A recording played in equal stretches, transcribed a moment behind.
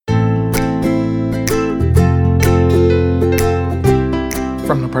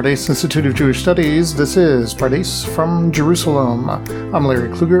Pardes Institute of Jewish Studies. This is Pardes from Jerusalem. I'm Larry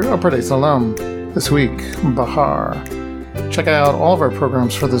Kluger, a Pardes alum. This week, Bahar. Check out all of our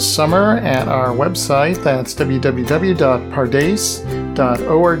programs for this summer at our website. That's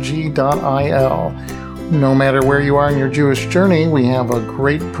www.pardes.org.il. No matter where you are in your Jewish journey, we have a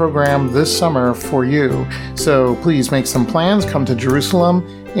great program this summer for you. So please make some plans, come to Jerusalem,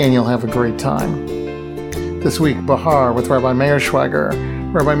 and you'll have a great time. This week, Bahar with Rabbi Meir Schweiger.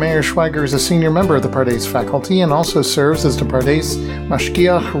 Rabbi Meir Schweiger is a senior member of the Pardes faculty and also serves as the Pardes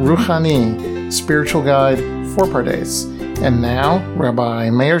Mashgiach Ruchani, spiritual guide for Pardes. And now, Rabbi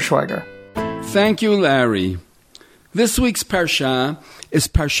Meir Schweiger. Thank you, Larry. This week's Parsha is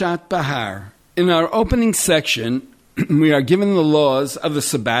Parshat Bahar. In our opening section, we are given the laws of the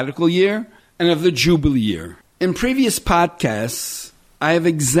sabbatical year and of the Jubilee year. In previous podcasts, I have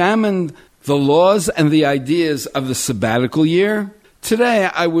examined the laws and the ideas of the sabbatical year. Today,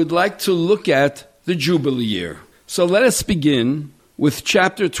 I would like to look at the Jubilee year. So let us begin with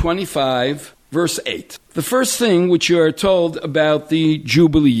chapter 25, verse 8. The first thing which you are told about the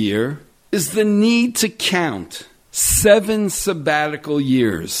Jubilee year is the need to count 7 sabbatical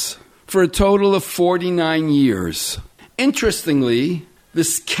years for a total of 49 years. Interestingly,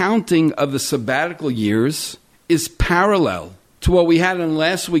 this counting of the sabbatical years is parallel to what we had in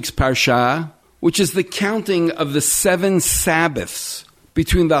last week's Parsha, which is the counting of the 7 Sabbaths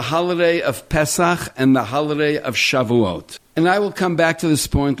between the holiday of Pesach and the holiday of Shavuot. And I will come back to this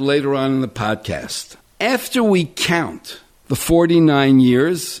point later on in the podcast. After we count the 49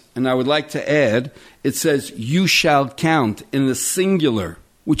 years, and I would like to add, it says, you shall count in the singular,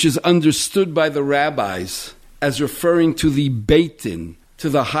 which is understood by the rabbis as referring to the Beit Din, to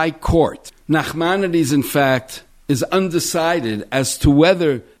the high court. Nachmanides, in fact, is undecided as to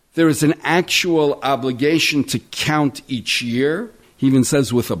whether there is an actual obligation to count each year, he even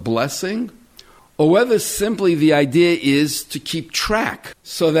says with a blessing, or whether simply the idea is to keep track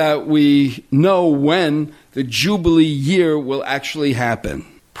so that we know when the Jubilee year will actually happen.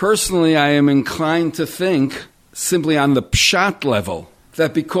 Personally, I am inclined to think, simply on the pshat level,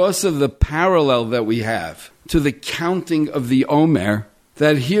 that because of the parallel that we have to the counting of the Omer,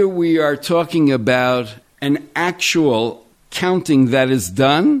 that here we are talking about an actual counting that is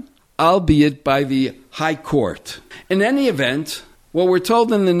done, albeit by the high court. In any event, what we're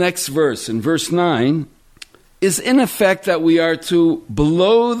told in the next verse, in verse 9, is in effect that we are to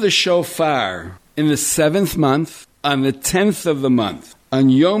blow the shofar in the 7th month, on the 10th of the month, on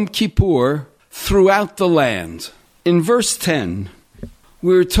Yom Kippur, throughout the land. In verse 10,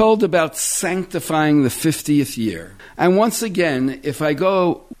 we're told about sanctifying the 50th year. And once again, if I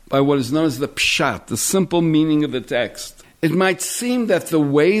go by what is known as the pshat, the simple meaning of the text, it might seem that the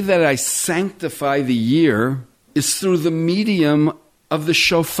way that I sanctify the year is through the medium of the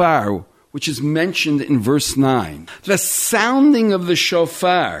shofar, which is mentioned in verse 9. The sounding of the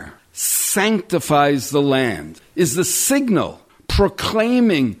shofar sanctifies the land, is the signal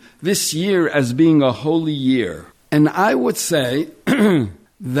proclaiming this year as being a holy year. And I would say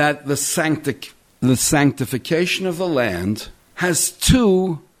that the sanctification of the land has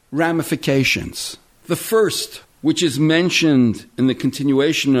 2 ramifications. The first, which is mentioned in the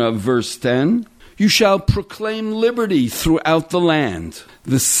continuation of verse 10, you shall proclaim liberty throughout the land.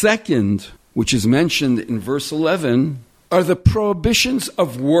 The second, which is mentioned in verse 11, are the prohibitions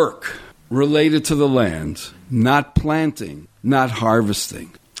of work related to the land, not planting, not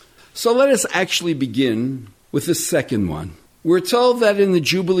harvesting. So let us actually begin with the second one. We're told that in the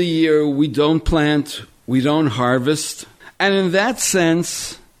Jubilee year we don't plant, we don't harvest, and in that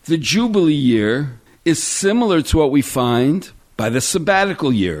sense, the Jubilee year is similar to what we find by the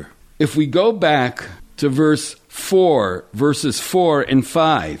sabbatical year. If we go back to verses 4 and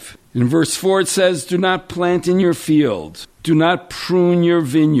 5, in verse 4 it says, do not plant in your field, do not prune your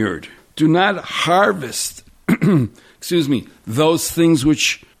vineyard, do not harvest, those things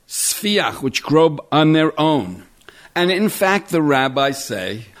which grow on their own. And in fact, the rabbis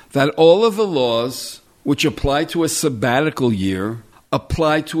say that all of the laws which apply to a sabbatical year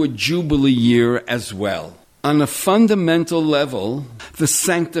apply to a Jubilee year as well. On a fundamental level, the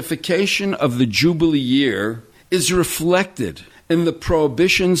sanctification of the Jubilee year is reflected in the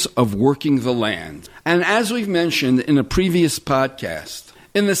prohibitions of working the land. And as we've mentioned in a previous podcast,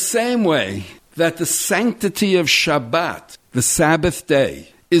 in the same way that the sanctity of Shabbat, the Sabbath day,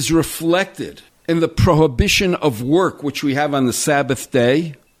 is reflected in the prohibition of work which we have on the Sabbath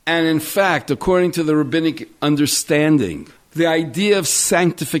day, and in fact, according to the rabbinic understanding, the idea of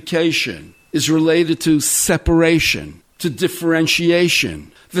sanctification is related to separation, to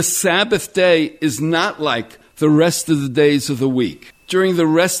differentiation. The Sabbath day is not like the rest of the days of the week. during the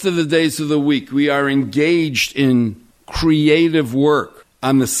rest of the days of the week, we are engaged in creative work.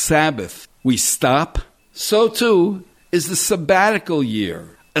 On the Sabbath, we stop. So too is the sabbatical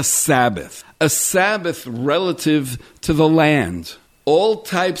year a Sabbath relative to the land. All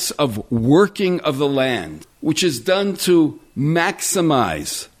types of working of the land, which is done to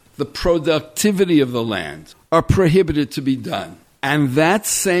maximize the productivity of the land, are prohibited to be done. And that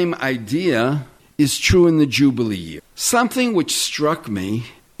same idea is true in the Jubilee year. Something which struck me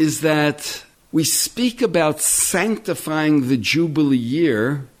is that we speak about sanctifying the Jubilee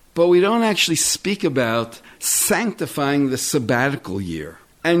year, but we don't actually speak about sanctifying the sabbatical year.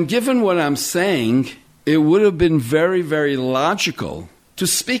 And given what I'm saying, it would have been very, very logical to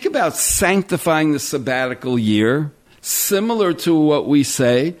speak about sanctifying the sabbatical year, similar to what we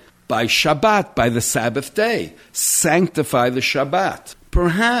say by Shabbat, by the Sabbath day. Sanctify the Shabbat.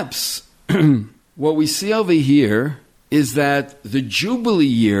 Perhaps what we see over here is that the Jubilee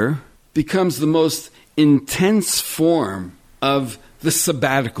year becomes the most intense form of the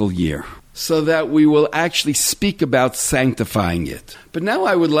sabbatical year, so that we will actually speak about sanctifying it. But now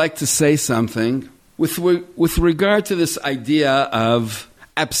I would like to say something with regard to this idea of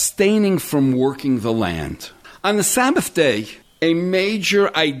abstaining from working the land. On the Sabbath day, a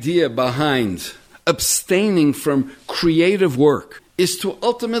major idea behind abstaining from creative work is to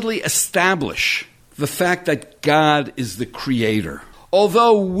ultimately establish the fact that God is the creator.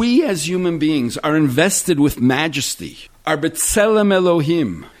 Although we as human beings are invested with majesty, are B'Tselem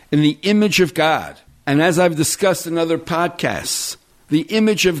Elohim, in the image of God, and as I've discussed in other podcasts, the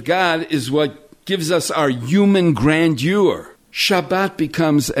image of God is what gives us our human grandeur. Shabbat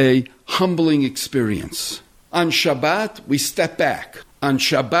becomes a humbling experience. On Shabbat, we step back. On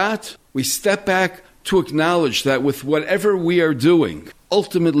Shabbat, we step back to acknowledge that with whatever we are doing,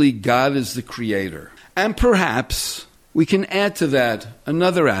 ultimately God is the creator. And perhaps we can add to that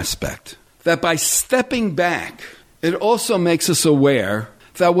another aspect, that by stepping back, it also makes us aware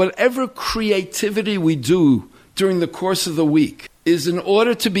that whatever creativity we do during the course of the week is in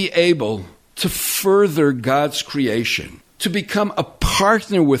order to be able to further God's creation, to become a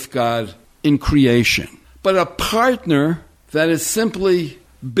partner with God in creation, but a partner that is simply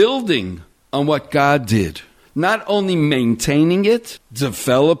building on what God did, not only maintaining it,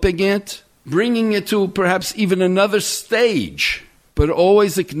 developing it, bringing it to perhaps even another stage, but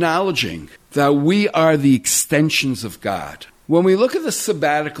always acknowledging that we are the extensions of God. When we look at the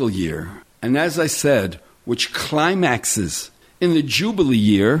sabbatical year, and as I said, which climaxes in the Jubilee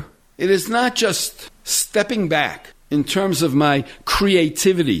year, it is not just stepping back in terms of my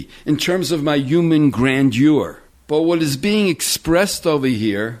creativity, in terms of my human grandeur, but what is being expressed over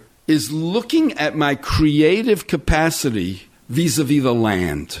here is looking at my creative capacity vis-a-vis the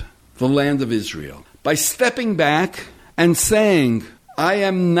land of Israel. By stepping back and saying, I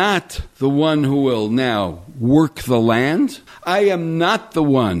am not the one who will now work the land. I am not the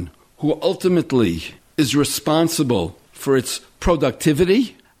one who ultimately is responsible for its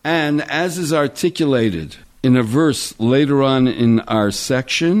productivity. And as is articulated in a verse later on in our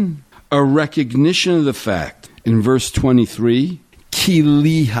section, a recognition of the fact in verse 23, Ki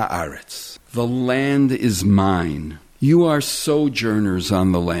li haaretz, the land is mine. You are sojourners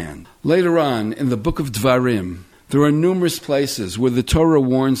on the land. Later on in the book of Dvarim, there are numerous places where the Torah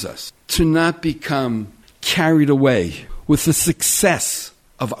warns us to not become carried away with the success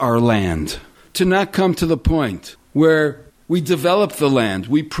of our land, to not come to the point where we develop the land,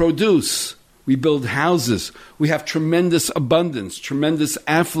 we produce, we build houses, we have tremendous abundance, tremendous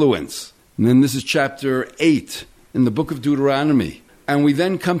affluence. And then this is chapter 8 in the book of Deuteronomy. And we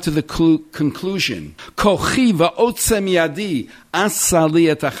then come to the conclusion. Kochi va'otzem yadi asali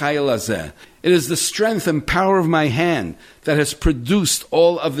et hachayil hazeh. It is the strength and power of my hand that has produced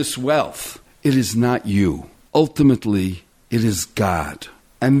all of this wealth. It is not you. Ultimately, it is God.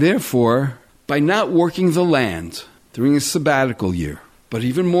 And therefore, by not working the land during a sabbatical year, but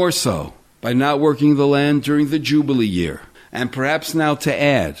even more so, by not working the land during the Jubilee year, and perhaps now to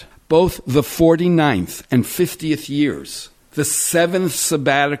add, both the 49th and 50th years, the 7th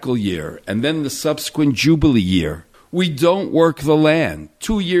sabbatical year, and then the subsequent Jubilee year, we don't work the land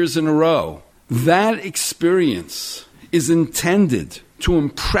 2 years in a row. That experience is intended to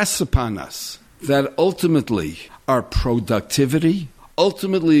impress upon us that ultimately our productivity,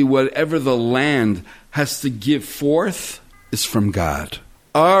 ultimately whatever the land has to give forth, is from God.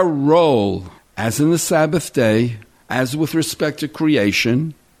 Our role, as in the Sabbath day, as with respect to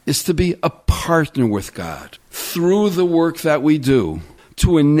creation, is to be a partner with God through the work that we do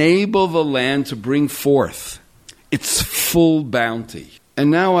to enable the land to bring forth its full bounty. And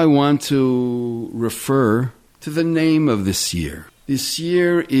now I want to refer to the name of this year. The This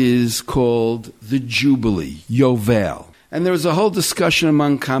year is called the Jubilee, Yovel. And there was a whole discussion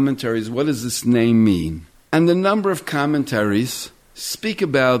among commentaries, what does this name mean? And the number of commentaries speak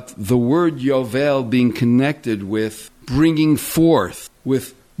about the word Yovel being connected with bringing forth,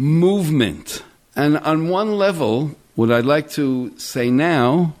 with movement. And on one level, what I'd like to say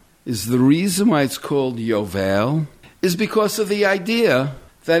now is the reason why it's called Yovel is because of the idea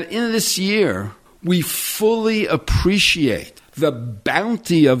that in this year we fully appreciate the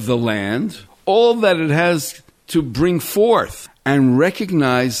bounty of the land, all that it has to bring forth, and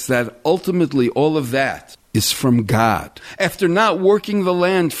recognize that ultimately all of that is from God. After not working the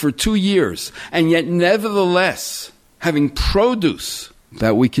land for 2 years, and yet nevertheless having produce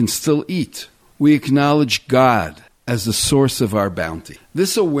that we can still eat, we acknowledge God as the source of our bounty.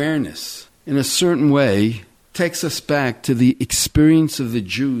 This awareness, in a certain way, takes us back to the experience of the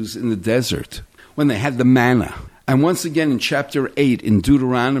Jews in the desert when they had the manna. And once again in chapter 8 in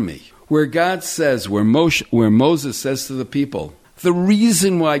Deuteronomy, where God says, where Moses says to the people, the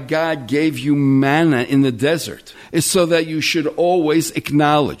reason why God gave you manna in the desert is so that you should always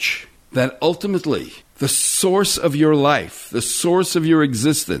acknowledge that ultimately the source of your life, the source of your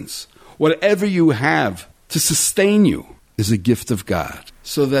existence, whatever you have to sustain you is a gift of God.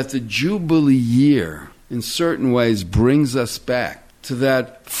 So that the Jubilee year, in certain ways, brings us back to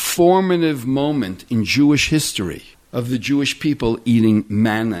that formative moment in Jewish history of the Jewish people eating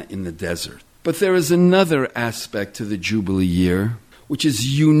manna in the desert. But there is another aspect to the Jubilee year, which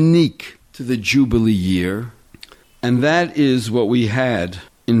is unique to the Jubilee year, and that is what we had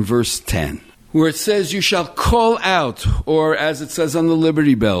in verse 10, where it says, you shall call out, or as it says on the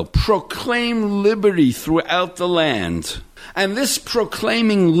Liberty Bell, proclaim liberty throughout the land. And this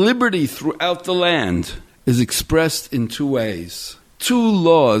proclaiming liberty throughout the land is expressed in 2 ways. 2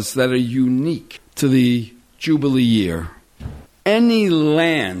 laws that are unique to the Jubilee year. Any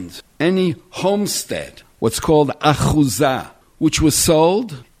land, any homestead, what's called achuzah, which was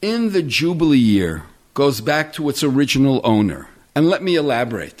sold in the Jubilee year, goes back to its original owner. And let me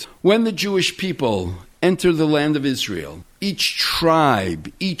elaborate. When the Jewish people enter the land of Israel, each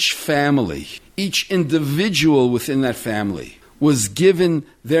tribe, each family, each individual within that family was given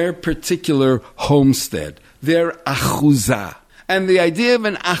their particular homestead, their achuzah. And the idea of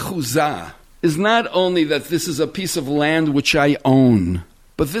an achuzah is not only that this is a piece of land which I own,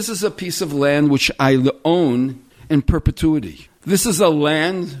 but this is a piece of land which I own in perpetuity. This is a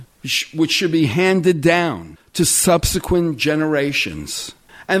land which should be handed down to subsequent generations.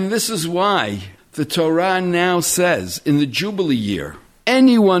 And this is why the Torah now says in the Jubilee year,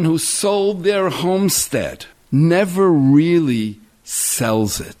 anyone who sold their homestead never really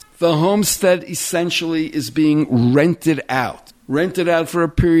sells it. The homestead essentially is being rented out for a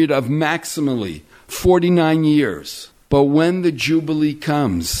period of maximally 49 years. But when the Jubilee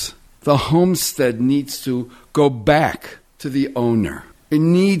comes, the homestead needs to go back to the owner. It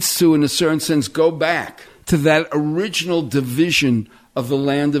needs to, in a certain sense, go back to that original division of the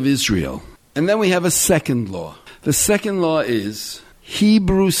land of Israel. And then we have a second law. The second law is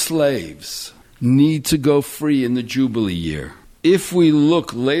Hebrew slaves need to go free in the Jubilee year. If we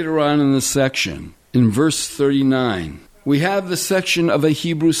look later on in the section, in verse 39, we have the section of a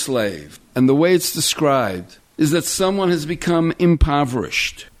Hebrew slave. And the way it's described is that someone has become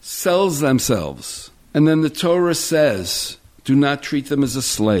impoverished, sells themselves. And then the Torah says, do not treat them as a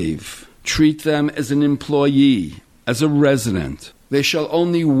slave. Treat them as an employee, as a resident. They shall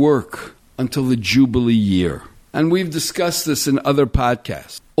only work until the Jubilee year. And we've discussed this in other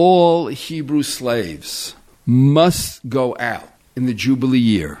podcasts. All Hebrew slaves must go out in the Jubilee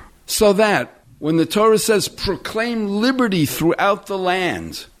year, so that when the Torah says proclaim liberty throughout the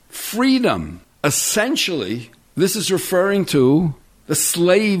land, freedom, essentially, this is referring to the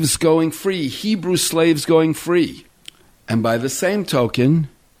slaves going free, Hebrew slaves going free. And by the same token,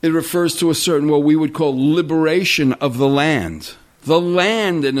 it refers to a certain, what we would call liberation of the land. The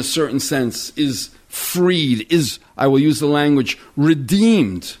land, in a certain sense, is freed, is, I will use the language,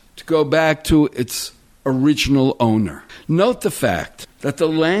 redeemed to go back to its original owner. Note the fact that the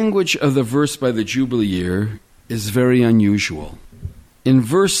language of the verse by the Jubilee year is very unusual. In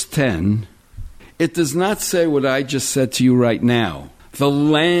verse 10, it does not say what I just said to you right now. The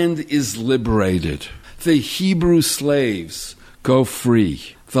land is liberated. The Hebrew slaves go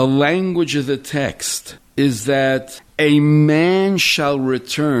free. The language of the text is that a man shall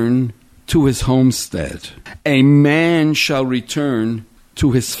return to his homestead. A man shall return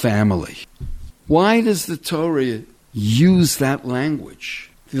to his family. Why does the Torah use that language?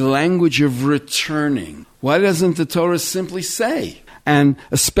 The language of returning. Why doesn't the Torah simply say? And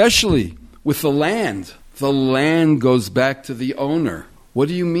especially with the land the land goes back to the owner. What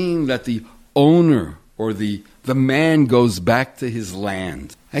do you mean that the owner or the man goes back to his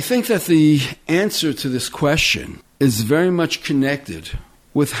land? I think that the answer to this question is very much connected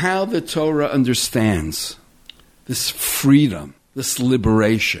with how the Torah understands this freedom, this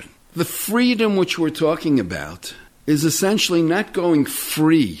liberation. The freedom which we're talking about is essentially not going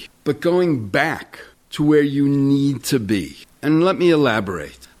free, but going back to where you need to be. And let me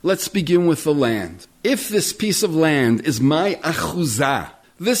elaborate. Let's begin with the land. If this piece of land is my achuzah,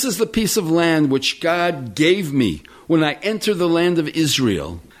 this is the piece of land which God gave me when I entered the land of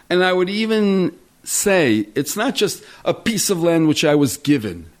Israel. And I would even say it's not just a piece of land which I was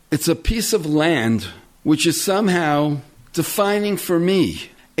given. It's a piece of land which is somehow defining for me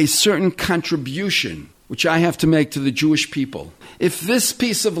a certain contribution which I have to make to the Jewish people. If this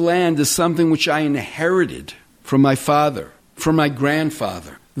piece of land is something which I inherited from my father, from my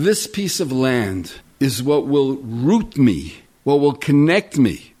grandfather, this piece of land is what will root me, what will connect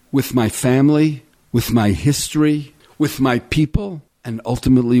me with my family, with my history, with my people, and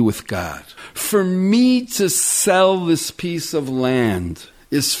ultimately with God. For me to sell this piece of land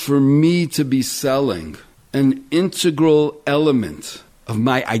is for me to be selling an integral element of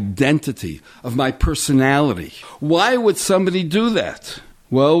my identity, of my personality. Why would somebody do that?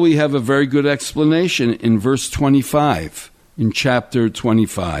 Well, we have a very good explanation in verse 25, in chapter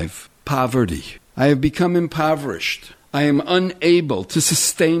 25. Poverty. I have become impoverished. I am unable to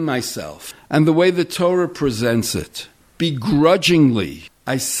sustain myself. And the way the Torah presents it, begrudgingly,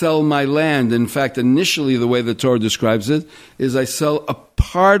 I sell my land. In fact, initially the way the Torah describes it is I sell a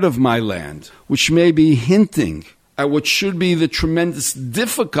part of my land, which may be hinting at what should be the tremendous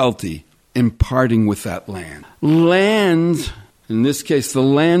difficulty in parting with that land. Land, in this case the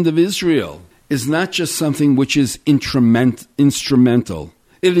land of Israel, is not just something which is instrumental.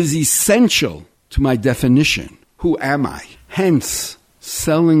 It is essential to my definition. Who am I? Hence,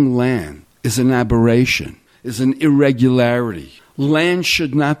 selling land is an aberration, is an irregularity. Land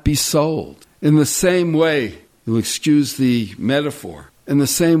should not be sold. In the same way, you'll excuse the metaphor, in the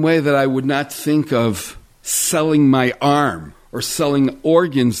same way that I would not think of selling my arm or selling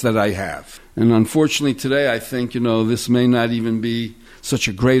organs that I have. And unfortunately today I think, this may not even be such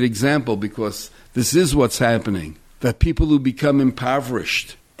a great example because this is what's happening. That people who become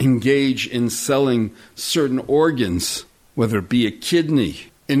impoverished engage in selling certain organs, whether it be a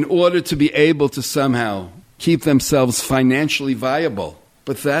kidney, in order to be able to somehow keep themselves financially viable.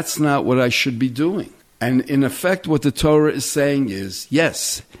 But that's not what I should be doing. And in effect, what the Torah is saying is,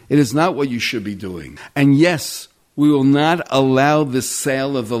 yes, it is not what you should be doing. And yes, we will not allow the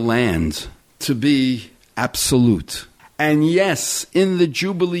sale of the land to be absolute. And yes, in the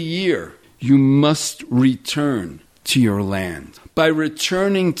Jubilee year, you must return to your land. By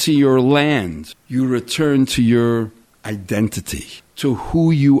returning to your land, you return to your identity, to who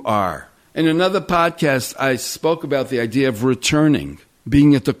you are. In another podcast, I spoke about the idea of returning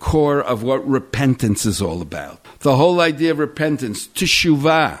being at the core of what repentance is all about. The whole idea of repentance,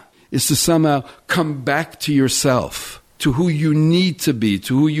 teshuvah, is to somehow come back to yourself, to who you need to be,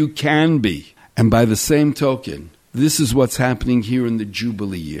 to who you can be. And by the same token, this is what's happening here in the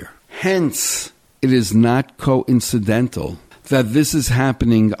Jubilee year. Hence, it is not coincidental that this is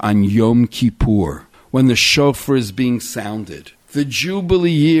happening on Yom Kippur, when the shofar is being sounded. The Jubilee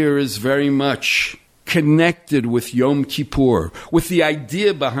year is very much connected with Yom Kippur, with the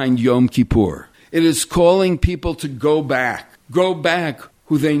idea behind Yom Kippur. It is calling people to go back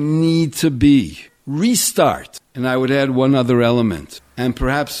who they need to be, restart. And I would add one other element, and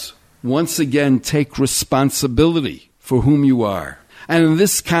perhaps once again take responsibility for whom you are. And in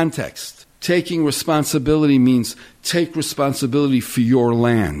this context, taking responsibility means take responsibility for your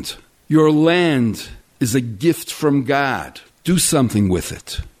land. Your land is a gift from God. Do something with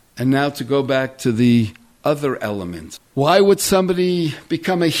it. And now to go back to the other element. Why would somebody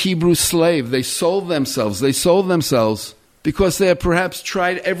become a Hebrew slave? They sold themselves because they had perhaps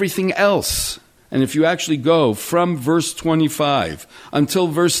tried everything else. And if you actually go from verse 25 until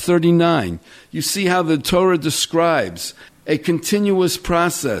verse 39, you see how the Torah describes a continuous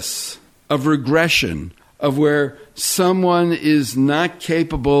process of regression, of where someone is not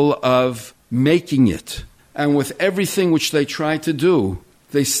capable of making it. And with everything which they try to do,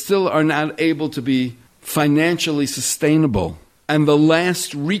 they still are not able to be financially sustainable. And the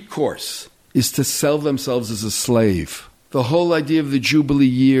last recourse is to sell themselves as a slave. The whole idea of the Jubilee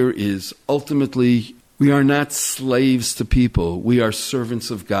year is ultimately we are not slaves to people. We are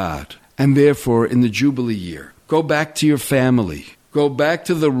servants of God. And therefore, in the Jubilee year, go back to your family. Go back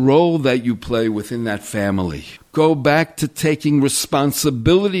to the role that you play within that family. Go back to taking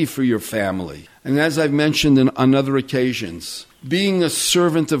responsibility for your family. And as I've mentioned on other occasions, being a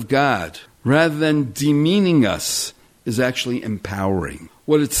servant of God, rather than demeaning us, is actually empowering.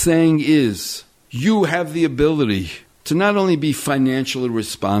 What it's saying is, you have the ability to not only be financially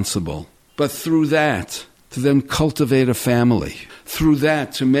responsible, but through that, to then cultivate a family. Through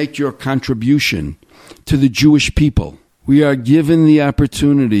that, to make your contribution to the Jewish people. We are given the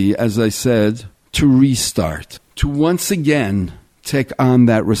opportunity, as I said, to restart, to once again take on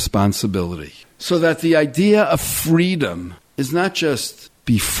that responsibility. So that the idea of freedom is not just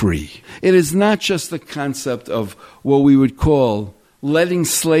be free. It is not just the concept of what we would call letting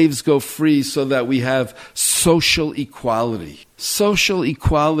slaves go free so that we have social equality. Social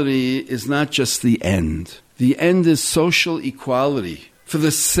equality is not just the end. The end is social equality for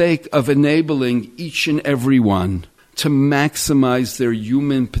the sake of enabling each and every one to maximize their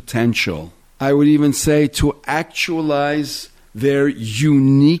human potential. I would even say to actualize their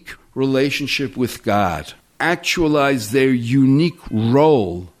unique relationship with God, actualize their unique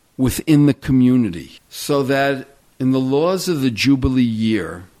role within the community, so that in the laws of the Jubilee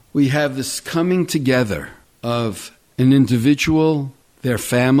year, we have this coming together of an individual, their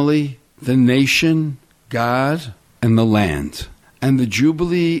family, the nation, God, and the land. And the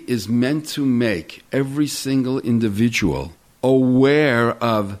Jubilee is meant to make every single individual aware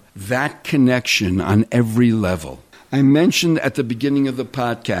of that connection on every level. I mentioned at the beginning of the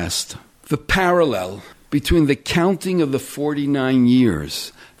podcast the parallel between the counting of the 49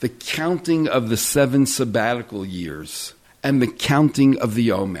 years, the counting of the 7 sabbatical years, and the counting of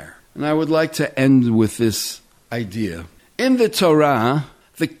the Omer. And I would like to end with this idea. In the Torah,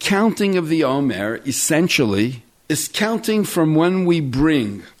 the counting of the Omer essentially is counting from when we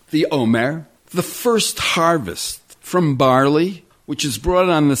bring the Omer, the first harvest from barley, which is brought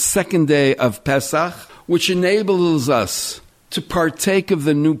on the second day of Pesach, which enables us to partake of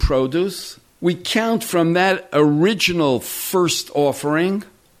the new produce. We count from that original first offering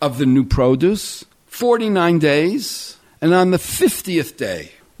of the new produce, 49 days, and on the 50th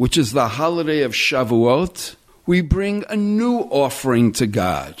day, which is the holiday of Shavuot, we bring a new offering to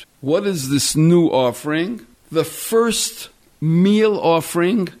God. What is this new offering? The first meal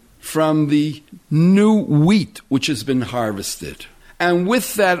offering from the new wheat which has been harvested. And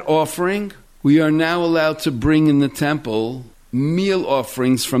with that offering, we are now allowed to bring in the temple meal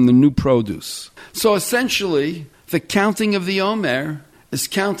offerings from the new produce. So essentially, the counting of the Omer is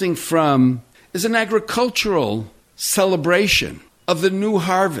an agricultural celebration of the new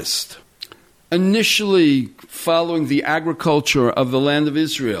harvest. Initially, following the agriculture of the land of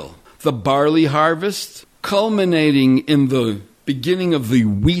Israel, the barley harvest, culminating in the beginning of the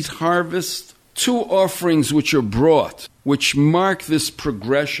wheat harvest, 2 offerings which are brought, which mark this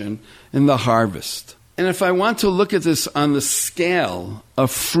progression in the harvest. And if I want to look at this on the scale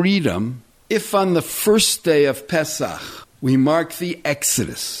of freedom, if on the first day of Pesach we mark the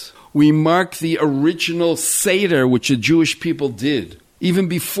Exodus, we mark the original Seder which the Jewish people did, even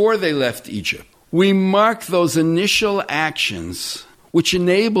before they left Egypt, we mark those initial actions which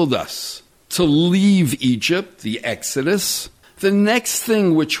enabled us to leave Egypt, the Exodus. The next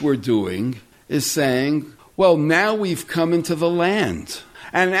thing which we're doing is saying, well, now we've come into the land.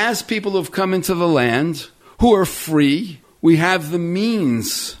 And as people have come into the land who are free, we have the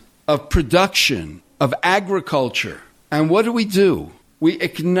means of production, of agriculture. And what do? We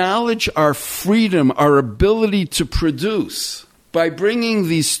acknowledge our freedom, our ability to produce by bringing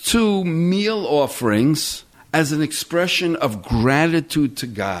these 2 meal offerings as an expression of gratitude to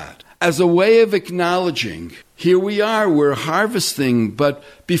God, as a way of acknowledging, here we are, we're harvesting, but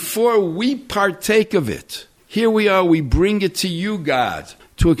before we partake of it, here we are, we bring it to you, God,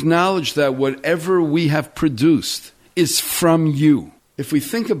 to acknowledge that whatever we have produced is from you. If we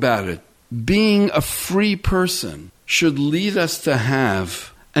think about it, being a free person should lead us to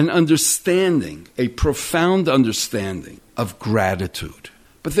have an understanding, a profound understanding of gratitude.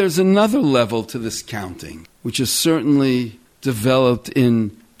 But there's another level to this counting, which is certainly developed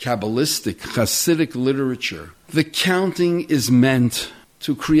in Kabbalistic, Hasidic literature. The counting is meant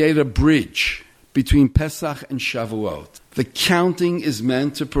to create a bridge between Pesach and Shavuot. The counting is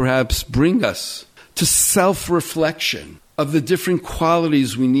meant to perhaps bring us to self-reflection of the different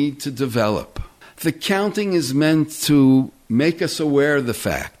qualities we need to develop. The counting is meant to make us aware of the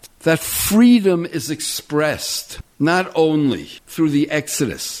fact that freedom is expressed not only through the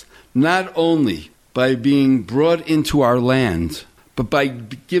Exodus, not only by being brought into our land, but by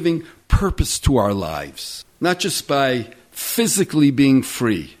giving purpose to our lives. Not just by physically being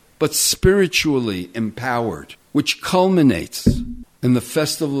free, but spiritually empowered, which culminates in the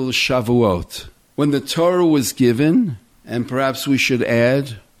festival of Shavuot, when the Torah was given, and perhaps we should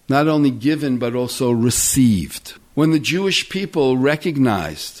add, not only given but also received. When the Jewish people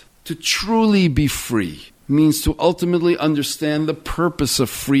recognized to truly be free means to ultimately understand the purpose of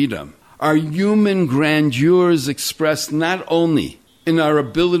freedom. Our human grandeur is expressed not only in our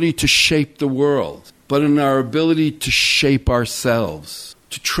ability to shape the world, but in our ability to shape ourselves,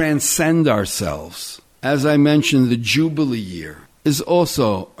 to transcend ourselves. As I mentioned, the Jubilee year is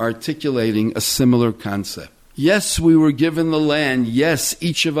also articulating a similar concept. Yes, we were given the land. Yes,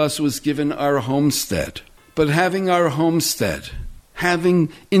 each of us was given our homestead. But having our homestead,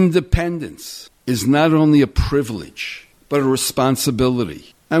 having independence, is not only a privilege, but a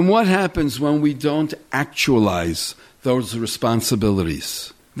responsibility. And what happens when we don't actualize those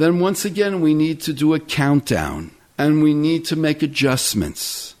responsibilities? Then once again we need to do a countdown, and we need to make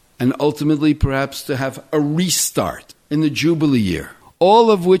adjustments, and ultimately perhaps to have a restart in the Jubilee year,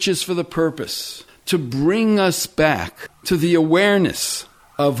 all of which is for the purpose to bring us back to the awareness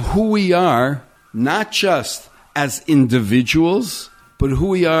of who we are, not just as individuals, but who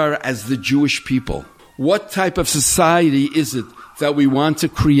we are as the Jewish people. What type of society is it that we want to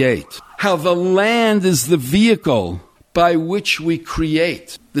create? How the land is the vehicle by which we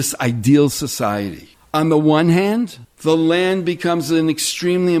create this ideal society. On the one hand, the land becomes an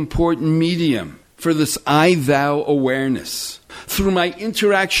extremely important medium for this I-thou awareness. Through my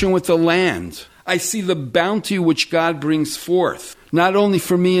interaction with the land, I see the bounty which God brings forth, not only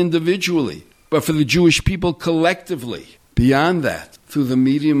for me individually, but for the Jewish people collectively. Beyond that, through the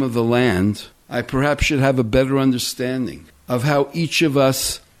medium of the land, I perhaps should have a better understanding of how each of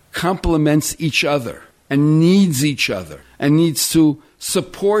us complements each other and needs each other and needs to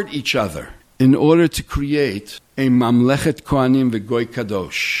support each other in order to create a Mamlechet Kohanim v'Goy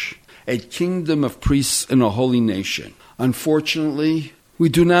Kadosh, a kingdom of priests and a holy nation. Unfortunately, we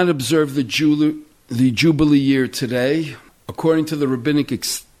do not observe the Jubilee year today. According to the rabbinic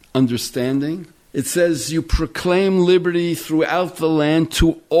understanding, it says you proclaim liberty throughout the land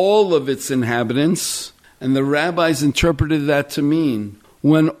to all of its inhabitants. And the rabbis interpreted that to mean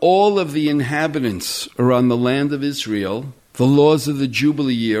when all of the inhabitants are on the land of Israel, the laws of the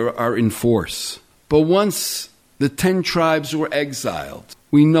Jubilee year are in force. But once the 10 tribes were exiled,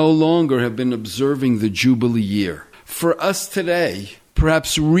 we no longer have been observing the Jubilee year. For us today,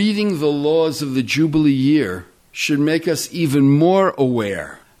 perhaps reading the laws of the Jubilee year should make us even more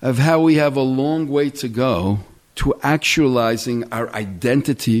aware of how we have a long way to go to actualizing our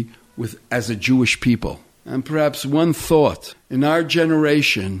identity as a Jewish people. And perhaps one thought, in our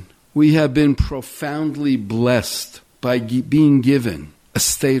generation, we have been profoundly blessed by being given a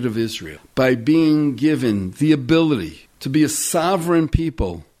state of Israel, by being given the ability to be a sovereign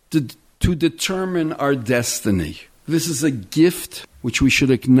people, to determine our destiny. This is a gift which we should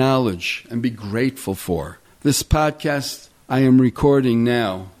acknowledge and be grateful for. This podcast I am recording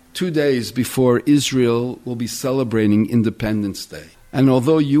now, 2 days before Israel will be celebrating Independence Day. And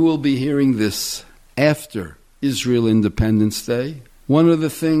although you will be hearing this after Israel Independence Day, one of the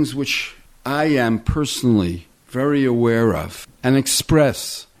things which I am personally very aware of and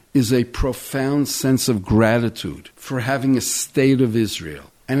express is a profound sense of gratitude for having a state of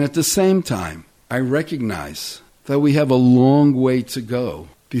Israel. And at the same time, I recognize that we have a long way to go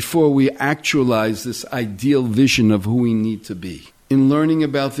before we actualize this ideal vision of who we need to be. In learning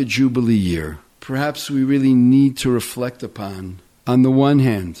about the Jubilee year, perhaps we really need to reflect upon, on the one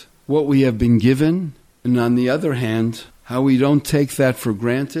hand, what we have been given, and on the other hand, how we don't take that for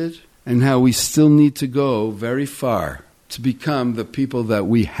granted, and how we still need to go very far to become the people that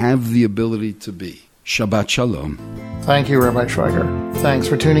we have the ability to be. Shabbat Shalom. Thank you, Rabbi Schweiger. Thanks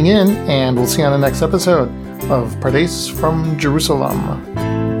for tuning in, and we'll see you on the next episode of Pardes from Jerusalem.